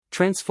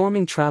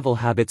Transforming Travel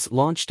Habits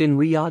launched in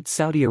Riyadh,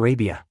 Saudi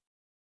Arabia.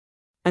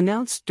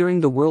 Announced during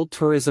the World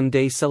Tourism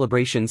Day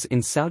celebrations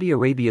in Saudi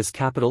Arabia's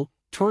capital,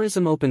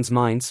 Tourism Opens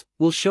Minds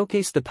will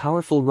showcase the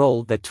powerful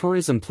role that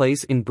tourism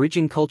plays in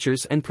bridging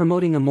cultures and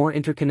promoting a more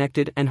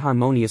interconnected and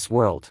harmonious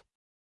world.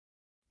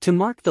 To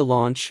mark the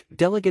launch,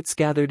 delegates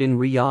gathered in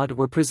Riyadh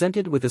were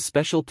presented with a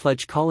special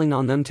pledge calling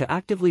on them to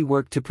actively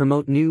work to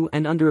promote new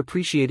and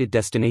underappreciated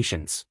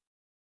destinations.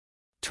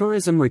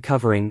 Tourism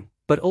recovering,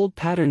 but old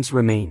patterns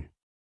remain.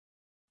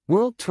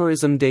 World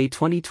Tourism Day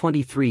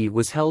 2023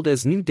 was held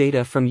as new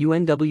data from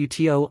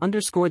UNWTO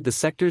underscored the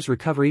sector's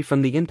recovery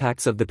from the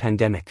impacts of the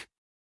pandemic.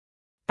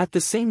 At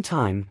the same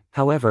time,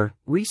 however,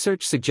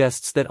 research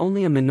suggests that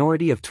only a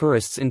minority of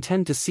tourists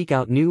intend to seek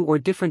out new or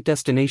different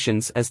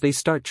destinations as they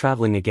start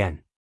traveling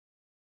again.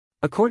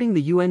 According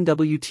to the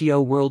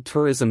UNWTO World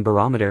Tourism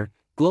Barometer,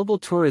 global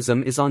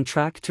tourism is on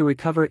track to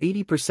recover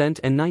 80%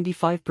 and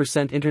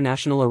 95%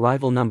 international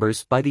arrival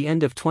numbers by the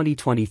end of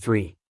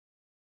 2023.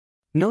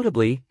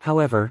 Notably,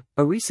 however,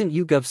 a recent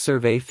YouGov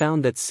survey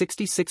found that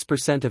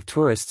 66% of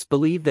tourists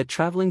believe that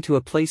traveling to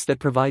a place that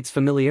provides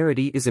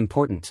familiarity is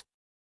important.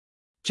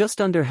 Just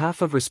under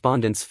half of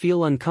respondents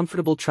feel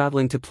uncomfortable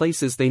traveling to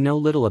places they know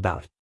little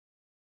about.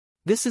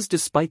 This is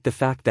despite the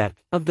fact that,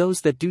 of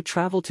those that do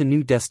travel to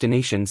new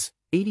destinations,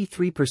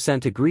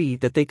 83% agree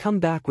that they come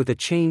back with a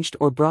changed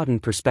or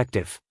broadened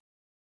perspective.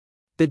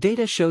 The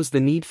data shows the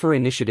need for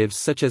initiatives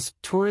such as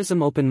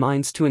Tourism Open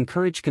Minds to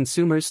encourage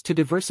consumers to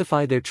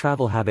diversify their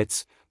travel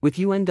habits, with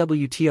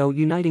UNWTO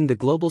uniting the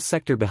global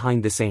sector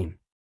behind this aim.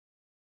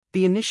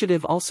 The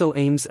initiative also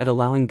aims at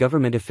allowing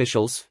government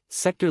officials,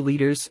 sector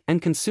leaders,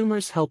 and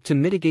consumers help to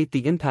mitigate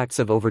the impacts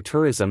of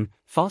over-tourism,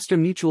 foster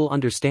mutual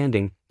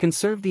understanding,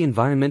 conserve the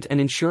environment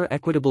and ensure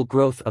equitable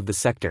growth of the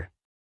sector.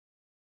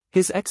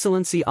 His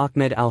Excellency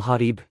Ahmed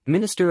Al-Khatib,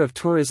 Minister of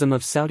Tourism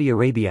of Saudi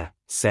Arabia,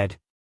 said,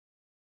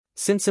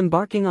 "Since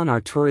embarking on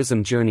our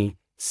tourism journey,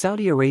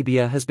 Saudi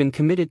Arabia has been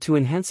committed to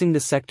enhancing the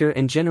sector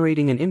and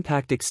generating an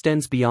impact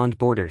extends beyond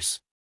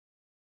borders.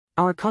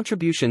 Our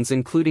contributions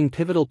including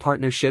pivotal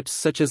partnerships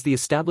such as the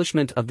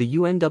establishment of the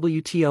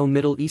UNWTO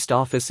Middle East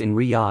office in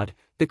Riyadh,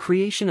 the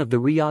creation of the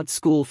Riyadh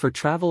School for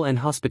Travel and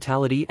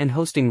Hospitality and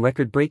hosting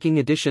record-breaking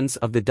editions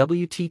of the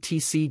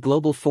WTTC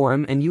Global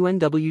Forum and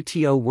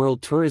UNWTO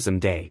World Tourism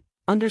Day,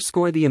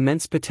 underscore the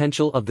immense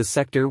potential of the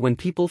sector when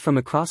people from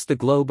across the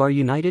globe are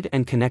united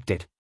and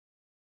connected."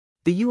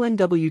 The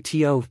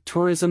UNWTO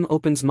Tourism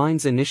Opens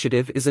Minds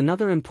initiative is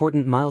another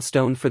important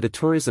milestone for the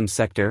tourism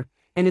sector,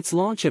 and its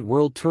launch at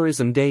World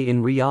Tourism Day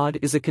in Riyadh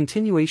is a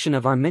continuation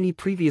of our many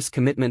previous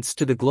commitments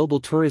to the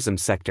global tourism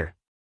sector.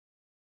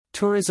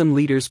 Tourism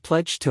leaders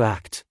pledge to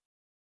act.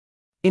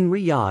 In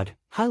Riyadh,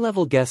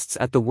 high-level guests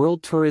at the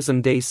World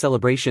Tourism Day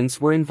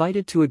celebrations were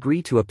invited to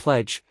agree to a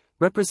pledge,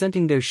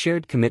 representing their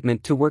shared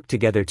commitment to work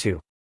together to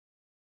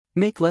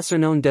make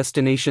lesser-known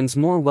destinations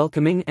more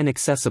welcoming and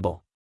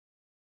accessible,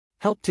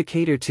 help to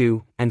cater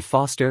to, and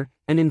foster,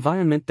 an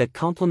environment that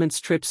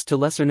complements trips to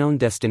lesser-known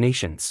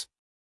destinations,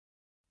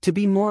 to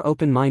be more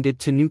open-minded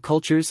to new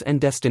cultures and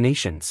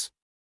destinations.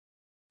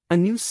 A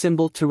new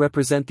symbol to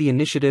represent the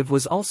initiative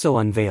was also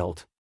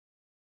unveiled.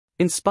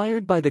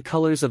 Inspired by the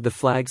colors of the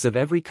flags of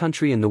every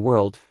country in the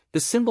world, the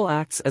symbol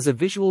acts as a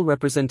visual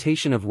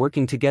representation of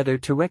working together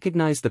to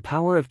recognize the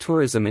power of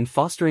tourism in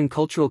fostering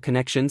cultural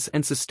connections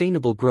and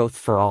sustainable growth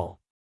for all.